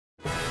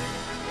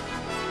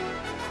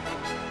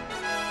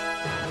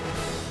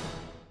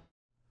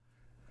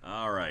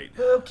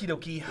Okie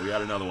dokie. We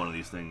got another one of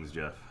these things,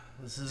 Jeff.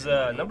 This is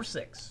number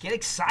 6. Get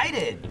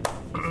excited.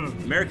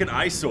 American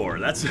Eyesore.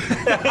 That's.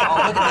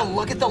 Oh,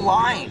 look at the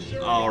line.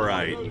 All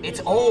right.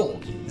 It's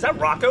old. Is that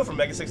Rocco from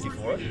Mega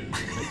 64? I think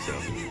so.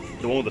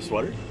 The one with the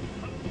sweater?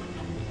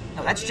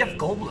 No, that's Jeff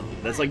Goldblum.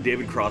 That's like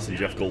David Cross and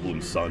Jeff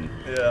Goldblum's son.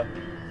 Yeah.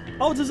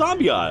 Oh, it's a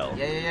zombie aisle.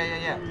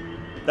 Yeah.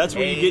 That's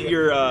where you get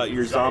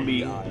your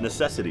zombie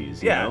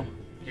necessities, you know?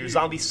 Your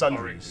zombie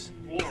sundries.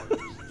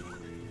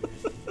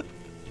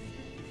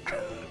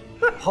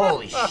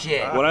 Holy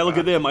shit. When I look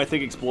at them, I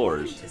think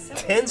explorers.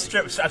 10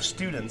 strips of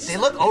students They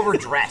look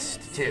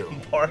overdressed, too.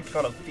 embark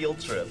on a field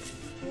trip.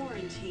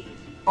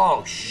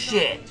 Oh,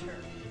 shit.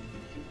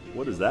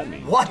 What does that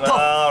mean? What the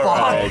All fuck?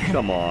 right. Oh,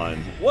 come on.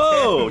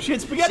 Whoa, she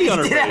had spaghetti on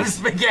her She did have face.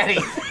 spaghetti.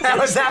 That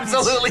was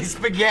absolutely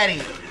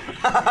spaghetti.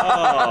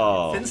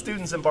 Oh. 10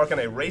 students embark on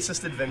a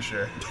racist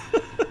adventure.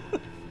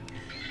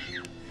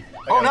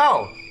 Oh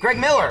no, Greg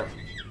Miller.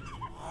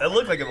 It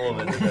looked like it a little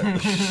bit,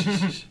 didn't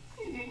it?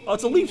 Oh,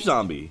 it's a leaf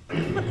zombie.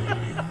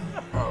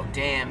 Oh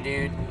damn,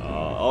 dude.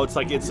 Oh, it's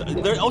like it's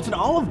an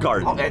Olive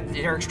Garden. Oh,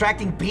 they're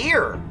extracting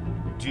beer.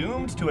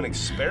 Doomed to an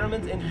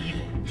experiment in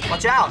evil.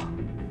 Watch out.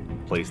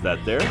 Place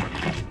that there.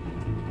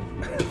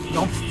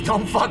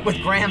 Don't fuck with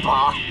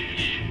Grandpa.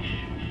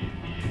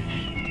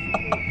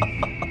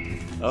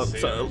 Oh,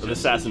 so an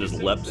assassin just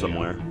leapt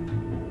somewhere.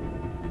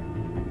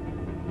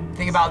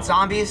 Thing about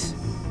zombies,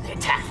 they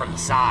attack from the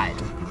side.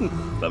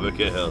 Let me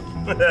get help.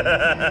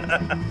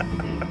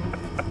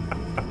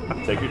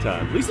 Take your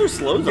time. At least they're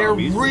slow They're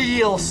zombies.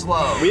 real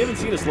slow. We haven't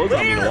seen a slow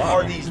zombie in a Where while.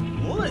 are these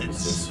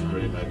woods?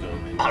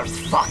 I'll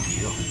fuck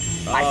you.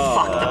 I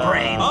fucked the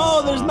brains.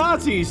 Oh, there's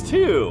Nazis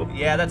too.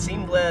 Yeah, that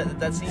seemed,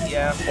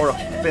 yeah. Or a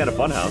fan of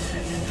Funhouse.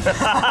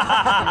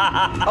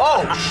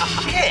 Oh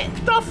shit!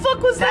 The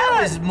fuck was That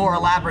that? was more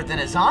elaborate than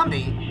a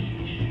zombie.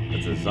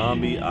 It's a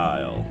zombie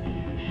aisle.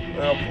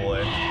 Oh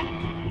boy.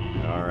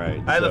 All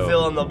right. I have a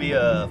feeling there'll be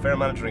a fair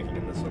amount of drinking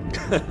in this one.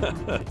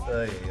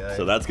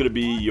 So that's gonna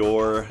be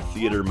your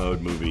theater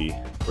mode movie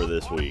for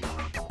this week.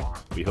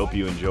 We hope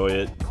you enjoy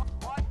it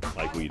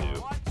like we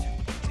do.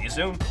 See you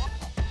soon.